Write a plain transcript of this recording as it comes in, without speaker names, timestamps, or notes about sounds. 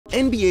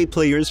NBA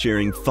players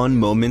sharing fun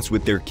moments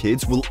with their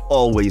kids will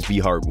always be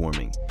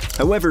heartwarming.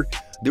 However,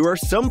 there are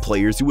some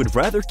players who would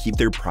rather keep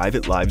their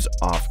private lives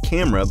off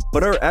camera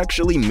but are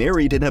actually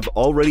married and have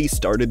already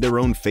started their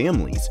own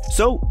families.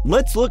 So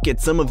let's look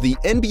at some of the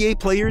NBA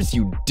players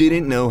you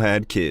didn't know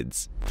had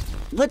kids.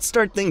 Let's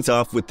start things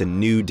off with the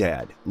new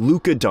dad,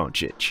 Luka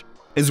Doncic.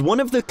 As one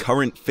of the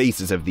current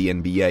faces of the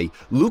NBA,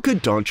 Luka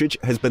Doncic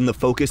has been the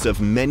focus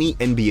of many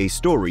NBA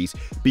stories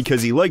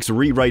because he likes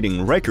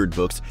rewriting record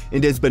books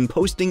and has been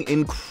posting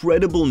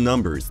incredible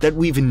numbers that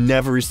we've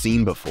never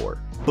seen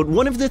before. But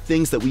one of the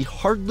things that we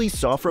hardly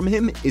saw from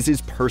him is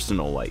his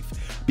personal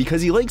life,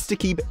 because he likes to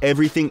keep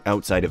everything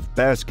outside of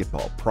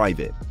basketball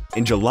private.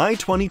 In July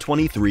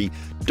 2023,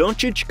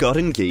 Doncic got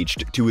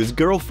engaged to his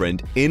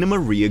girlfriend, Ana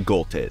Maria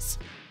Goltes.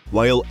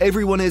 While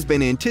everyone has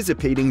been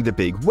anticipating the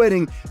big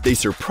wedding, they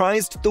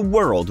surprised the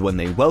world when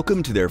they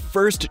welcomed their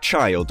first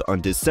child on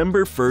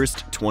December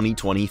 1st,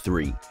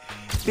 2023.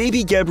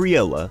 Baby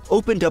Gabriella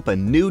opened up a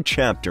new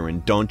chapter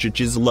in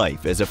Doncic's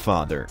life as a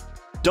father.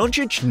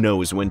 Doncic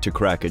knows when to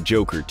crack a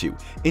joke or two,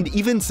 and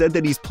even said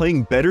that he's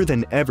playing better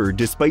than ever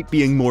despite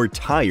being more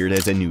tired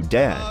as a new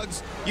dad.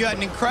 You had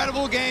an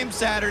incredible game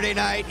Saturday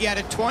night. You had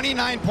a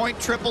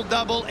 29-point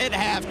triple-double at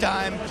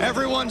halftime.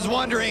 Everyone's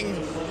wondering,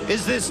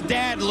 is this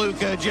dad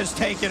Luka just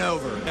taking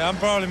over? Yeah, I'm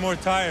probably more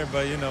tired,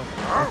 but you know,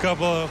 a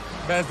couple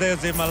of bad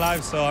days in my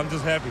life, so I'm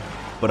just happy.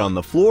 But on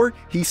the floor,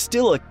 he's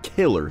still a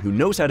killer who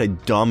knows how to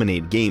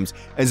dominate games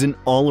as an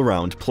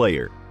all-around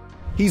player.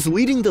 He's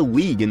leading the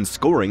league in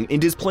scoring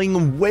and is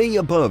playing way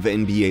above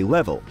NBA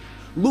level.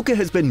 Luka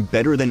has been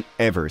better than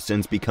ever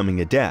since becoming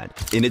a dad,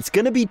 and it's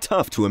gonna be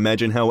tough to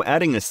imagine how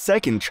adding a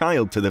second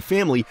child to the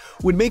family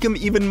would make him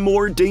even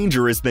more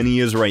dangerous than he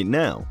is right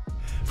now.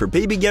 For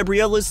baby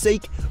Gabriella's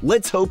sake,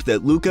 let's hope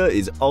that Luka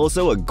is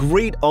also a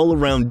great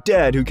all-around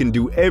dad who can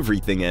do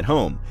everything at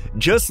home,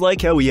 just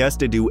like how he has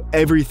to do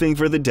everything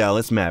for the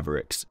Dallas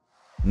Mavericks.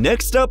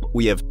 Next up,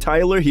 we have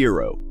Tyler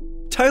Herro.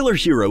 Tyler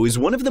Herro is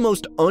one of the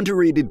most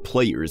underrated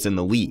players in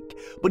the league,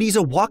 but he's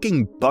a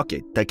walking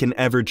bucket that can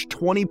average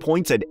 20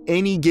 points at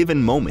any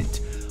given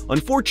moment.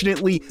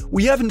 Unfortunately,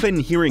 we haven't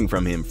been hearing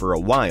from him for a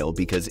while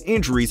because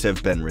injuries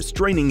have been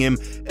restraining him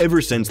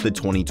ever since the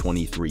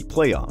 2023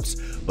 playoffs.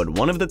 But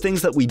one of the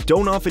things that we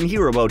don't often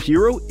hear about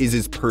Herro is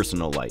his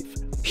personal life.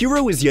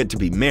 Herro is yet to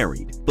be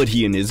married, but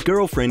he and his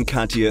girlfriend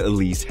Katia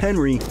Elise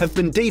Henry have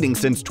been dating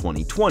since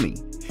 2020.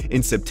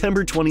 In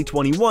September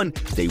 2021,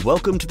 they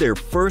welcomed their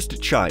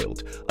first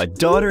child, a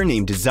daughter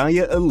named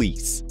Zaya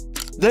Elise.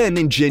 Then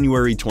in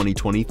January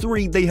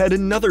 2023, they had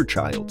another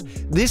child,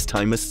 this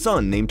time a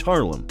son named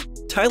Harlem.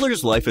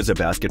 Tyler's life as a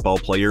basketball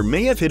player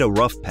may have hit a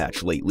rough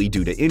patch lately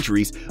due to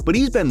injuries, but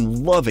he's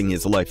been loving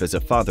his life as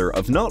a father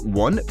of not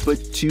one, but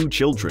two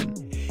children.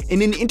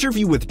 In an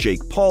interview with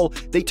Jake Paul,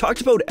 they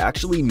talked about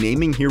actually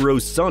naming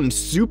Herro's son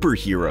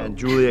Superhero. And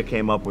Julia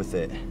came up with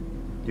it.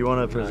 Do you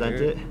want to present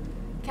it?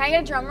 Can I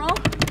get a drum roll?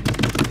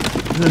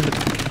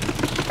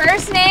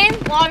 First name,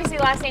 well obviously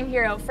last name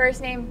Herro.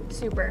 First name,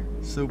 Super.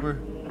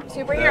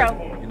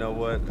 Superhero. You know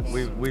what?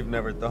 We've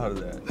never thought of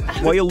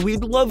that. While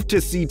we'd love to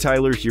see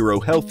Tyler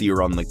Herro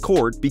healthier on the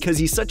court because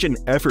he's such an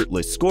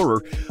effortless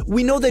scorer,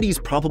 we know that he's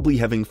probably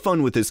having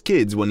fun with his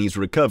kids when he's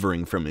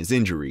recovering from his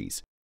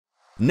injuries.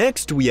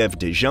 Next, we have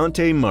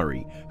DeJounte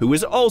Murray, who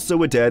is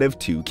also a dad of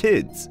two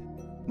kids.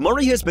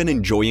 Murray has been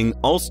enjoying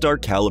all-star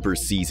caliber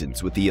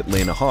seasons with the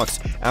Atlanta Hawks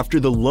after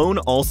the lone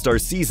all-star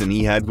season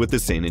he had with the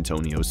San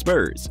Antonio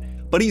Spurs.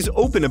 But he's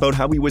open about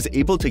how he was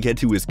able to get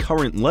to his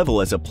current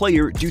level as a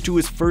player due to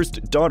his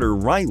first daughter,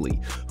 Riley,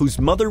 whose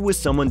mother was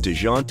someone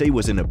DeJounte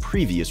was in a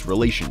previous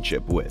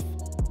relationship with.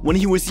 When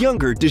he was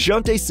younger,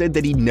 DeJounte said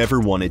that he never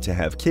wanted to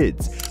have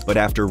kids, but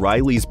after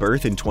Riley's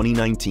birth in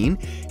 2019,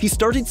 he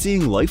started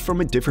seeing life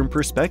from a different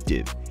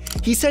perspective.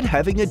 He said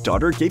having a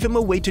daughter gave him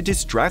a way to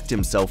distract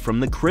himself from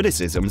the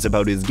criticisms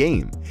about his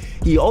game.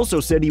 He also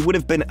said he would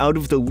have been out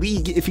of the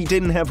league if he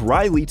didn't have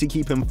Riley to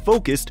keep him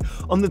focused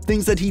on the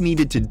things that he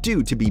needed to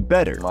do to be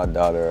better. My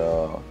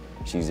daughter,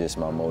 she's just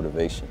my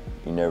motivation.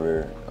 You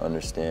never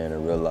understand or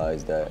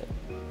realize that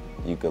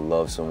you could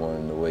love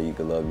someone the way you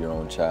could love your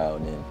own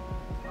child, and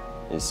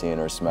just seeing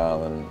her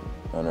smiling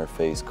on her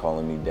face,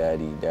 calling me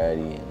daddy,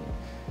 and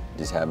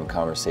just having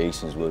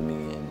conversations with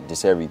me and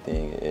just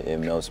everything, it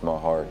melts my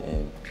heart.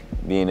 And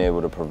being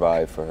able to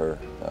provide for her,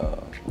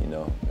 you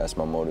know, that's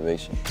my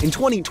motivation. In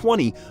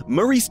 2020,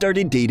 Murray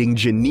started dating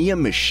Jania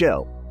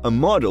Michelle, a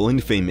model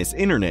and famous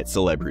internet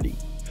celebrity.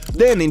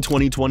 Then in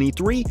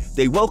 2023,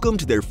 they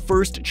welcomed their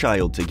first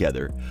child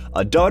together,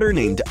 a daughter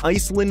named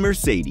Iceland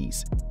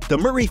Mercedes. The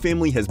Murray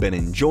family has been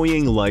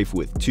enjoying life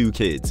with two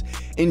kids,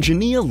 and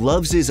Jania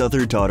loves his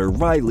other daughter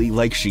Riley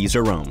like she's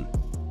her own.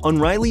 On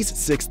Riley's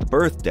 6th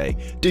birthday,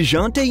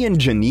 DeJounte and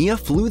Jania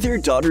flew their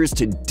daughters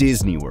to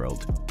Disney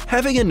World.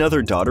 Having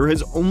another daughter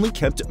has only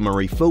kept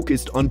Murray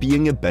focused on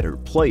being a better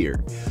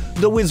player.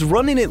 Though his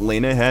run in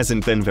Atlanta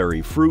hasn't been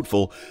very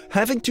fruitful,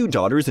 having two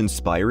daughters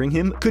inspiring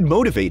him could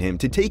motivate him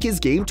to take his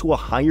game to a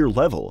higher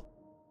level.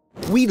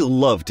 We'd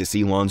love to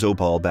see Lonzo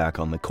Ball back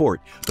on the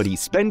court, but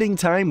he's spending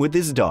time with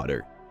his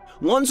daughter.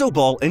 Lonzo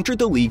Ball entered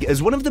the league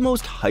as one of the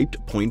most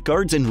hyped point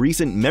guards in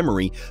recent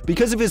memory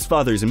because of his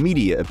father's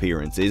media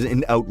appearances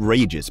and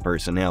outrageous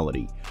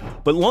personality.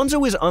 But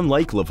Lonzo is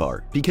unlike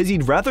LeVar because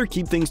he'd rather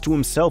keep things to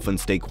himself and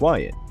stay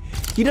quiet.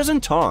 He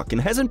doesn't talk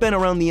and hasn't been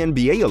around the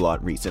NBA a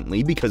lot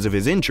recently because of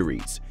his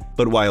injuries.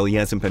 But while he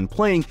hasn't been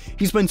playing,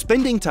 he's been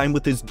spending time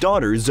with his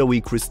daughter Zoe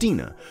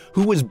Christina,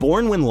 who was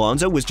born when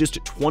Lonzo was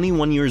just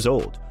 21 years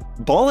old.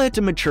 Ball had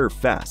to mature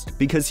fast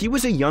because he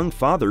was a young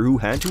father who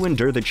had to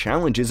endure the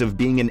challenges of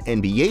being an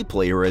NBA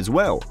player as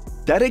well.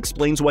 That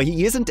explains why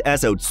he isn't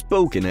as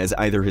outspoken as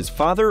either his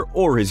father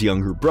or his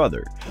younger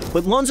brother.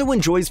 But Lonzo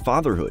enjoys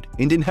fatherhood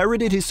and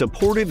inherited his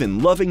supportive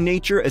and loving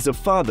nature as a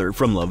father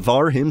from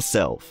LeVar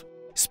himself.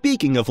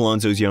 Speaking of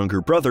Lonzo's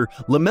younger brother,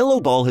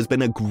 LaMelo Ball has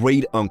been a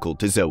great uncle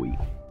to Zoe.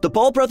 The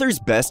Ball brothers'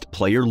 best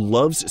player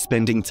loves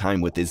spending time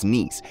with his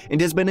niece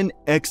and has been an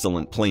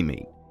excellent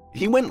playmate.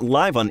 He went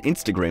live on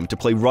Instagram to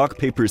play rock,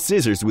 paper,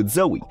 scissors with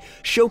Zoe,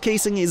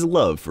 showcasing his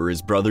love for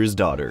his brother's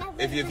daughter.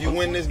 If you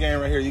win this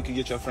game right here, you can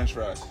get your french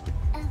fries.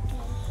 Okay.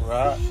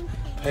 Rock,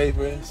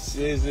 paper,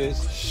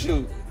 scissors,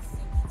 shoot.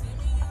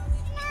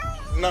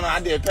 No, I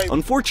did paper.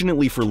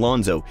 Unfortunately for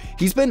Lonzo,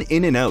 he's been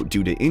in and out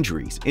due to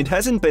injuries and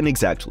hasn't been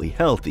exactly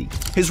healthy.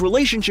 His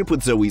relationship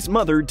with Zoe's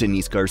mother,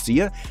 Denise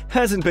Garcia,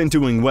 hasn't been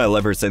doing well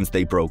ever since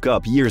they broke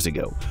up years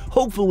ago.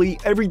 Hopefully,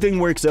 everything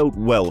works out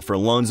well for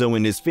Lonzo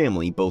and his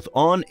family both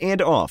on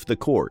and off the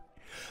court.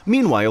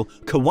 Meanwhile,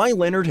 Kawhi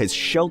Leonard has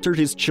sheltered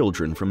his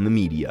children from the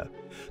media.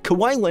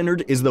 Kawhi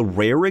Leonard is the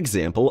rare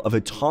example of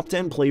a top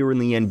 10 player in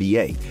the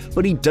NBA,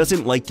 but he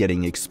doesn't like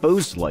getting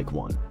exposed like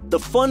one. The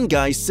fun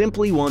guy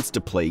simply wants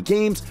to play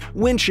games,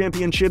 win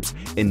championships,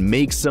 and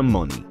make some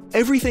money.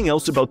 Everything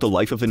else about the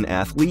life of an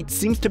athlete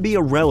seems to be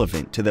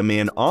irrelevant to the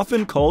man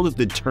often called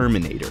the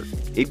Terminator.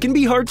 It can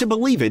be hard to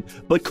believe it,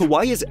 but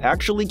Kawhi is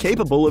actually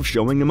capable of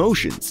showing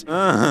emotions.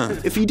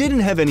 If he didn't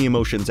have any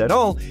emotions at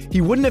all,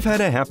 he wouldn't have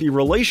had a happy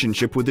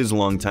relationship with his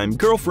longtime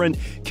girlfriend,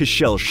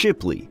 Cashel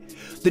Shipley.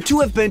 The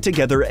two have been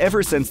together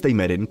ever since they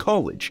met in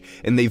college,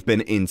 and they've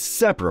been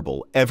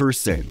inseparable ever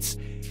since.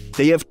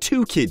 They have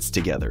 2 kids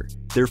together.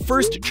 Their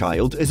first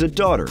child is a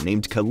daughter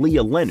named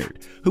Kalia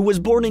Leonard, who was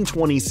born in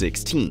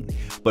 2016.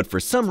 But for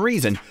some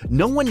reason,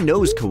 no one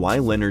knows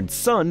Kawhi Leonard's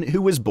son,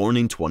 who was born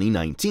in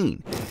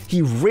 2019.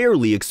 He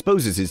rarely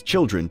exposes his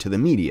children to the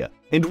media,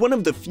 and one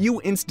of the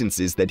few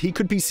instances that he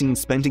could be seen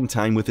spending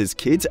time with his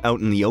kids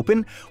out in the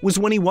open was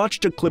when he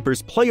watched a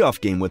Clippers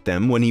playoff game with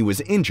them when he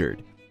was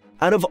injured.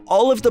 Out of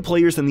all of the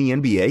players in the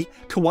NBA,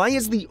 Kawhi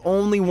is the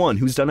only one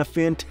who's done a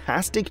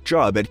fantastic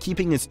job at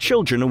keeping his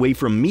children away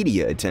from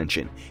media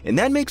attention, and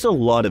that makes a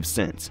lot of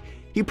sense.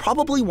 He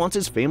probably wants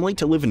his family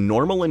to live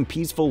normal and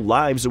peaceful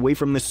lives away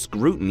from the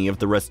scrutiny of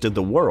the rest of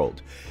the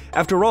world.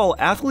 After all,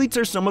 athletes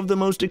are some of the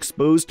most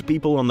exposed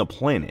people on the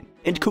planet,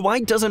 and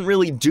Kawhi doesn't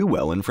really do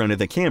well in front of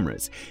the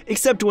cameras,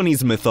 except when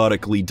he's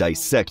methodically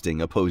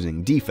dissecting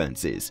opposing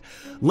defenses.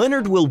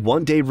 Leonard will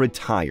one day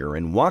retire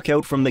and walk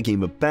out from the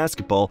game of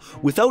basketball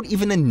without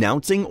even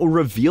announcing or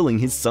revealing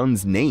his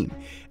son's name.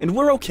 And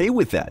we're okay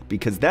with that,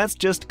 because that's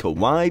just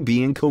Kawhi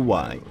being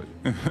Kawhi.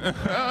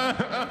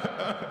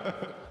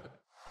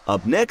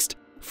 Up next,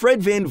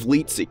 Fred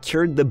VanVleet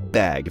secured the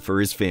bag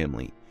for his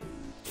family.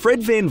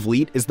 Fred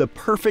VanVleet is the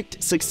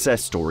perfect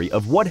success story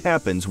of what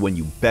happens when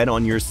you bet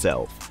on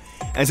yourself.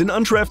 As an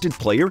undrafted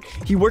player,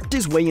 he worked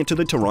his way into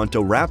the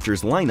Toronto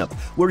Raptors lineup,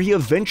 where he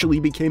eventually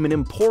became an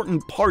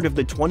important part of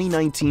the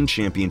 2019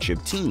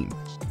 championship team.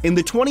 In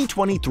the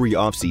 2023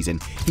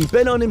 offseason, he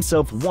bet on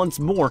himself once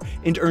more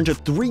and earned a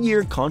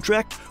 3-year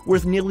contract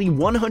worth nearly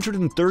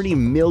 $130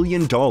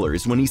 million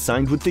when he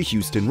signed with the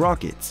Houston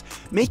Rockets,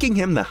 making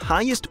him the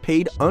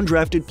highest-paid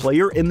undrafted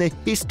player in the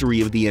history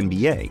of the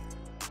NBA.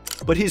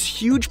 But his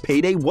huge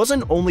payday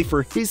wasn't only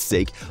for his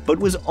sake, but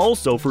was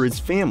also for his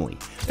family,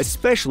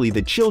 especially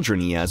the children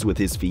he has with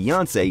his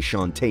fiancée,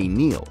 Shantae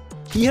Neal.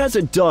 He has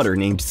a daughter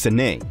named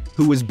Sanae,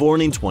 who was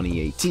born in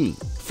 2018.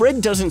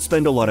 Fred doesn't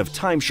spend a lot of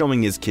time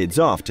showing his kids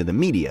off to the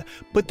media,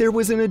 but there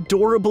was an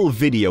adorable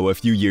video a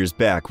few years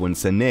back when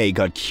Sanae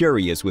got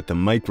curious with the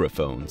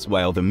microphones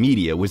while the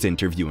media was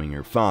interviewing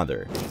her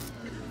father.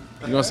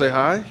 You gonna say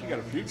hi?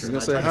 You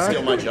gonna say hi?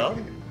 Steal my job?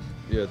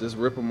 Yeah, just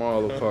rip them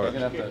all apart.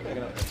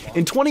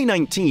 In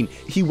 2019,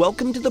 he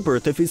welcomed the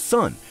birth of his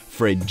son,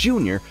 Fred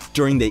Jr.,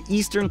 during the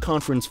Eastern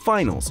Conference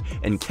Finals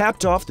and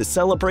capped off the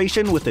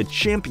celebration with a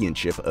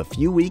championship a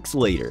few weeks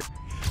later.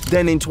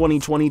 Then in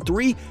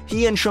 2023,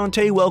 he and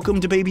Shantae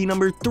welcomed baby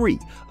number 3,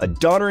 a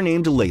daughter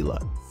named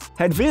Layla.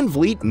 Had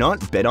VanVleet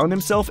not bet on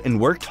himself and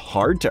worked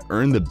hard to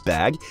earn the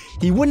bag,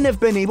 he wouldn't have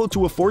been able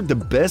to afford the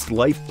best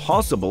life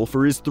possible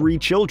for his 3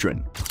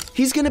 children.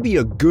 He's going to be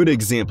a good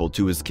example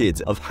to his kids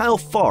of how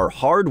far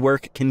hard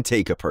work can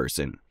take a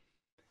person.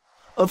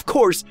 Of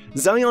course,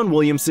 Zion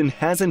Williamson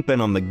hasn't been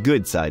on the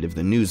good side of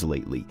the news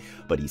lately,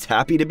 but he's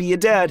happy to be a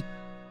dad.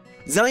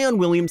 Zion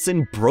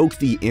Williamson broke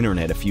the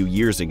internet a few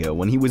years ago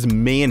when he was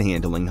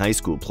manhandling high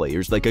school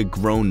players like a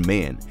grown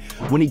man.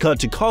 When he got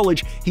to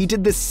college, he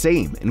did the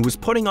same and was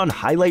putting on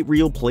highlight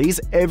reel plays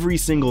every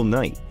single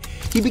night.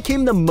 He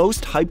became the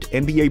most hyped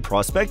NBA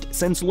prospect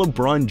since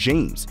LeBron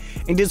James,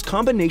 and his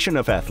combination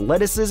of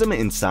athleticism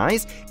and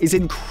size is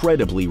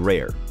incredibly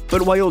rare.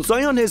 But while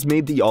Zion has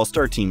made the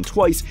All-Star team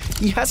twice,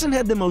 he hasn't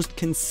had the most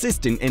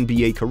consistent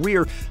NBA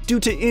career due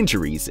to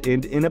injuries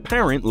and an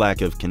apparent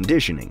lack of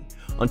conditioning.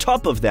 On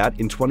top of that,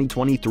 in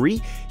 2023,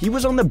 he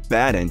was on the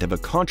bad end of a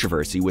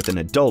controversy with an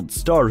adult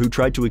star who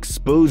tried to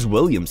expose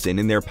Williamson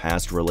in their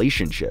past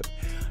relationship.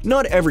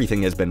 Not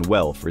everything has been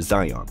well for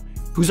Zion,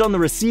 who's on the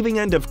receiving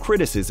end of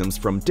criticisms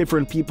from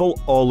different people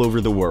all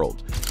over the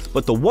world.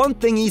 But the one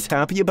thing he's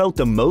happy about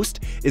the most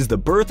is the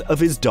birth of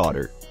his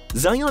daughter.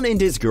 Zion and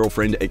his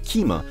girlfriend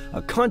Akima,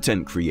 a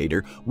content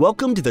creator,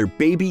 welcomed their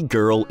baby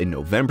girl in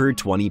November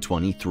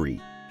 2023.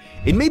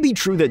 It may be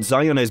true that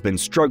Zion has been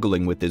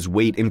struggling with his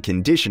weight and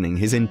conditioning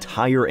his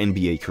entire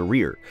NBA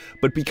career,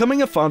 but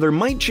becoming a father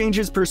might change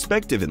his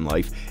perspective in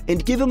life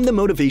and give him the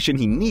motivation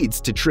he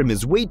needs to trim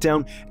his weight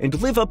down and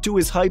live up to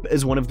his hype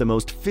as one of the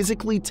most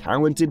physically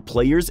talented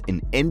players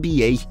in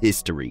NBA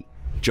history.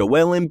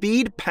 Joel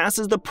Embiid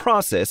passes the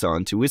process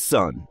on to his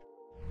son.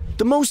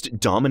 The most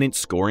dominant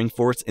scoring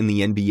force in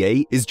the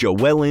NBA is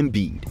Joel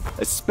Embiid,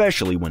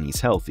 especially when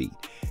he's healthy.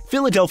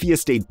 Philadelphia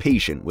stayed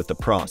patient with the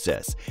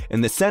process,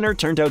 and the center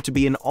turned out to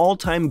be an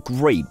all-time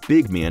great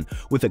big man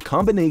with a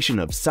combination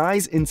of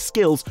size and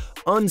skills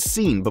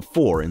unseen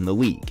before in the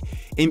league.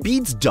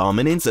 Embiid's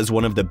dominance as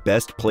one of the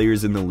best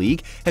players in the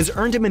league has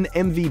earned him an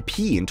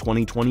MVP in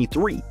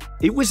 2023.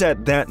 It was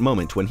at that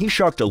moment when he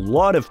shocked a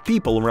lot of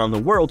people around the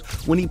world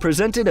when he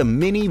presented a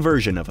mini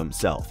version of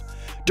himself.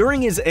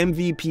 During his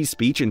MVP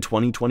speech in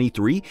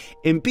 2023,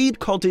 Embiid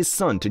called his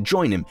son to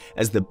join him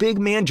as the big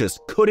man just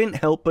couldn't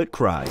help but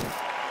cry.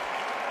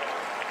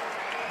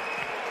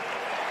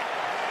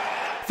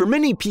 For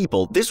many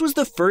people, this was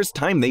the first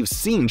time they've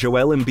seen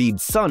Joel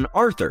Embiid's son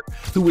Arthur,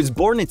 who was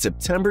born in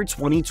September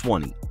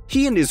 2020.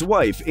 He and his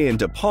wife, Anne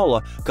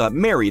DePaula, got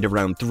married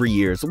around 3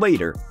 years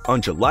later,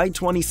 on July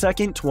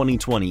 22,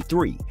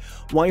 2023.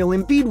 While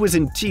Embiid was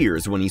in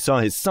tears when he saw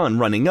his son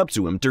running up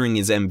to him during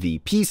his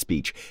MVP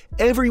speech,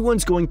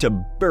 everyone's going to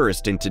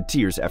burst into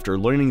tears after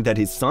learning that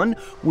his son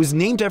was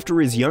named after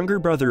his younger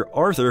brother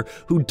Arthur,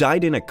 who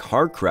died in a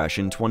car crash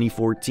in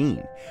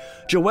 2014.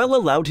 Joel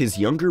allowed his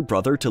younger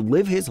brother to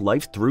live his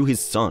life through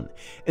his son,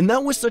 and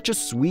that was such a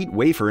sweet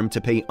way for him to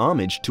pay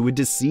homage to a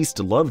deceased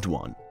loved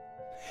one.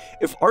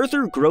 If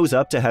Arthur grows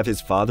up to have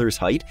his father's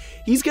height,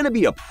 he's going to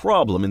be a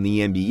problem in the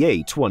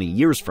NBA 20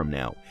 years from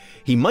now.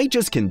 He might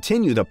just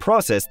continue the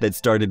process that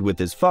started with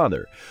his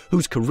father,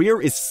 whose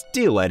career is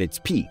still at its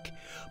peak.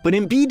 But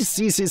Embiid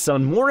sees his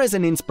son more as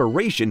an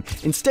inspiration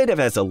instead of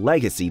as a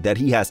legacy that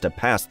he has to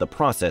pass the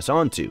process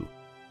on to.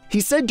 He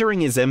said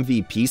during his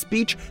MVP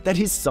speech that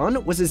his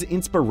son was his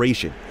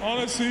inspiration.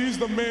 Honestly, he's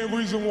the main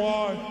reason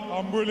why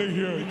I'm really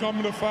here.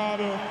 Becoming a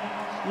father,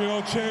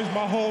 changed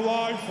my whole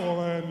life,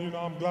 and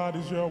I'm glad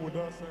he's here with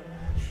us.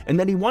 And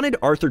that he wanted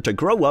Arthur to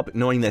grow up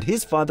knowing that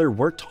his father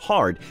worked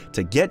hard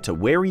to get to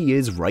where he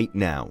is right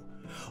now.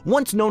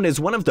 Once known as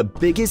one of the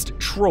biggest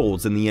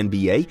trolls in the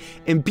NBA,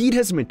 Embiid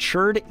has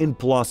matured and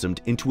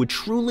blossomed into a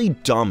truly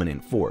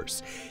dominant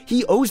force.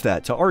 He owes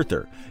that to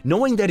Arthur,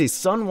 knowing that his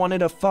son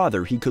wanted a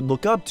father he could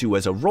look up to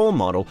as a role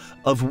model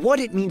of what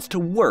it means to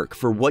work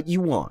for what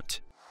you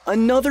want.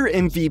 Another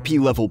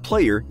MVP-level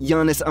player,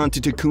 Giannis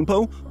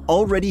Antetokounmpo,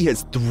 already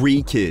has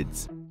 3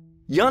 kids.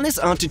 Giannis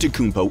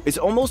Antetokounmpo is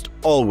almost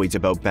always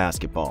about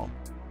basketball.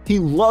 He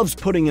loves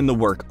putting in the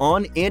work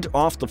on and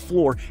off the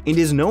floor and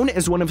is known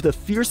as one of the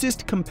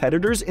fiercest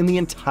competitors in the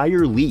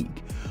entire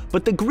league.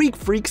 But the Greek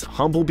Freak's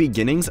humble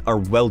beginnings are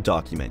well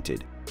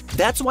documented.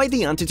 That's why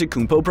the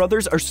Antetokounmpo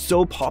brothers are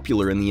so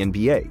popular in the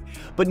NBA.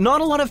 But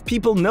not a lot of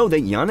people know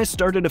that Giannis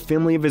started a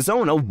family of his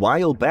own a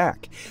while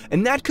back,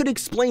 and that could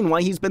explain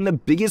why he's been the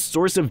biggest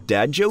source of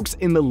dad jokes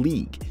in the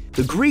league.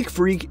 The Greek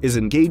Freak is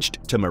engaged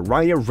to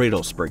Mariah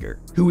Riddlespringer,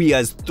 who he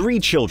has 3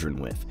 children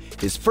with.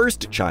 His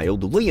first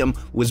child, Liam,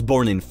 was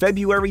born in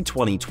February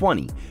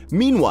 2020.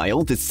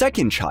 Meanwhile, the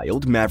second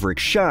child, Maverick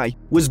Shai,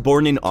 was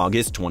born in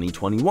August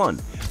 2021.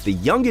 The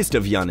youngest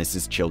of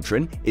Giannis's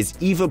children is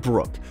Eva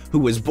Brooke, who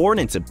was born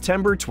in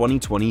September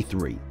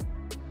 2023.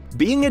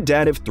 Being a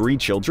dad of 3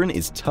 children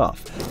is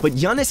tough, but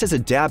Giannis has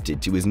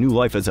adapted to his new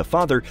life as a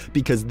father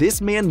because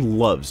this man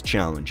loves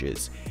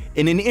challenges.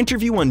 In an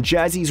interview on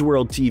Jazzy's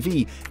World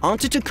TV,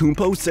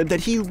 Antetokounmpo said that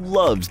he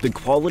loves the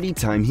quality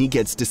time he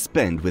gets to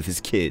spend with his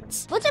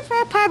kids. What's your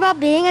favorite part about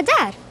being a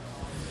dad?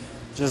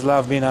 Just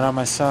love being around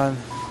my son,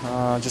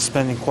 just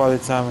spending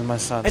quality time with my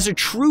son. As a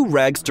true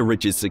rags to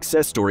riches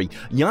success story,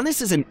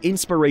 Giannis is an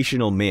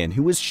inspirational man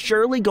who is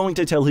surely going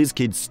to tell his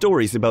kids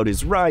stories about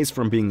his rise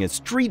from being a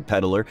street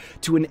peddler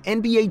to an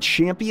NBA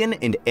champion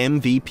and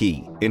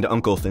MVP. And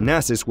Uncle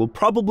Thanasis will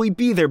probably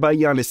be there by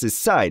Giannis's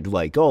side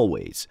like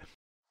always.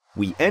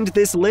 We end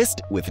this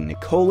list with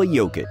Nikola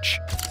Jokic,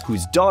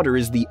 whose daughter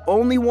is the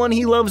only one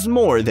he loves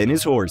more than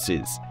his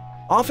horses.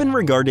 Often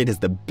regarded as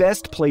the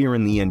best player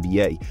in the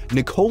NBA,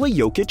 Nikola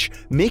Jokic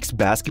makes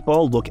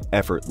basketball look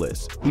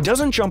effortless. He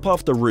doesn't jump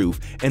off the roof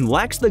and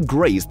lacks the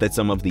grace that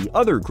some of the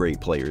other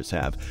great players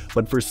have,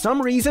 but for some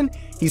reason,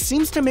 he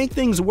seems to make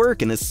things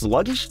work in a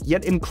sluggish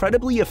yet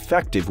incredibly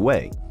effective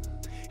way.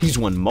 He's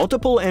won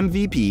multiple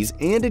MVPs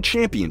and a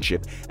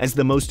championship as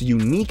the most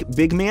unique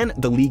big man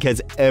the league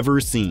has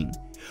ever seen.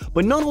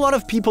 But not a lot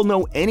of people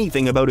know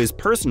anything about his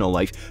personal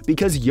life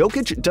because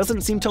Jokic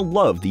doesn't seem to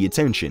love the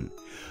attention.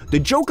 The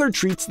Joker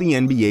treats the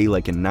NBA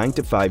like a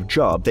 9-to-5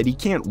 job that he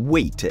can't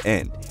wait to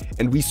end.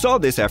 And we saw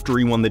this after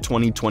he won the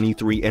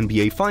 2023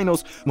 NBA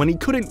Finals when he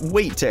couldn't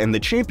wait to end the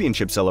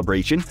championship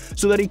celebration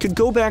so that he could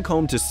go back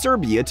home to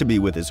Serbia to be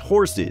with his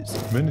horses.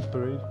 Minute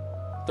parade?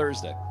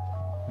 Thursday.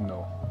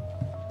 No.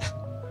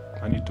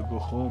 I need to go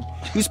home.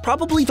 He's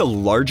probably the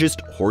largest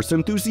horse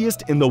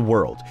enthusiast in the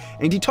world,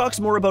 and he talks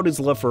more about his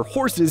love for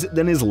horses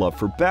than his love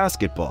for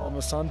basketball.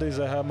 On Sundays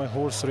I have my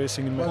horse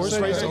racing in my horse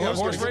racing.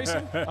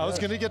 I was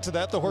going to get to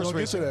that, the horse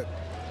racing.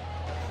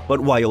 But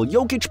while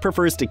Jokic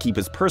prefers to keep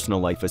his personal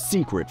life a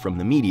secret from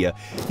the media,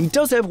 he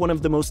does have one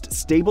of the most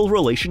stable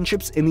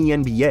relationships in the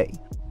NBA.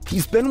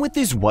 He's been with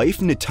his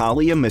wife,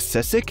 Natalia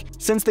Mesesic,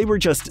 since they were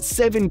just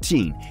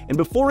 17, and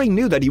before he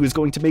knew that he was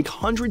going to make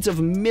hundreds of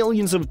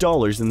millions of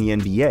dollars in the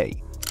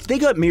NBA. They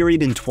got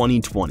married in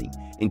 2020.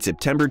 In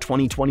September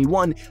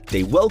 2021,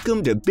 they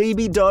welcomed a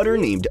baby daughter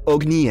named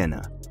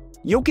Ognjena.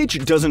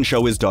 Jokic doesn't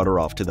show his daughter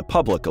off to the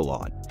public a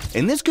lot,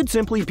 and this could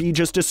simply be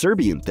just a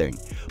Serbian thing,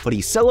 but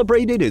he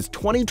celebrated his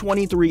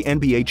 2023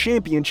 NBA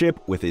championship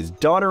with his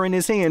daughter in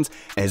his hands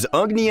as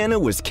Ognjena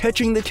was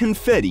catching the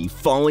confetti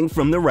falling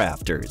from the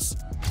rafters.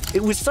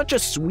 It was such a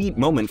sweet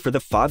moment for the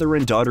father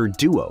and daughter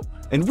duo,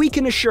 and we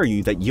can assure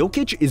you that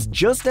Jokic is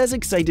just as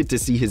excited to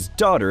see his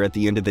daughter at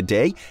the end of the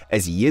day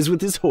as he is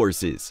with his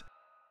horses.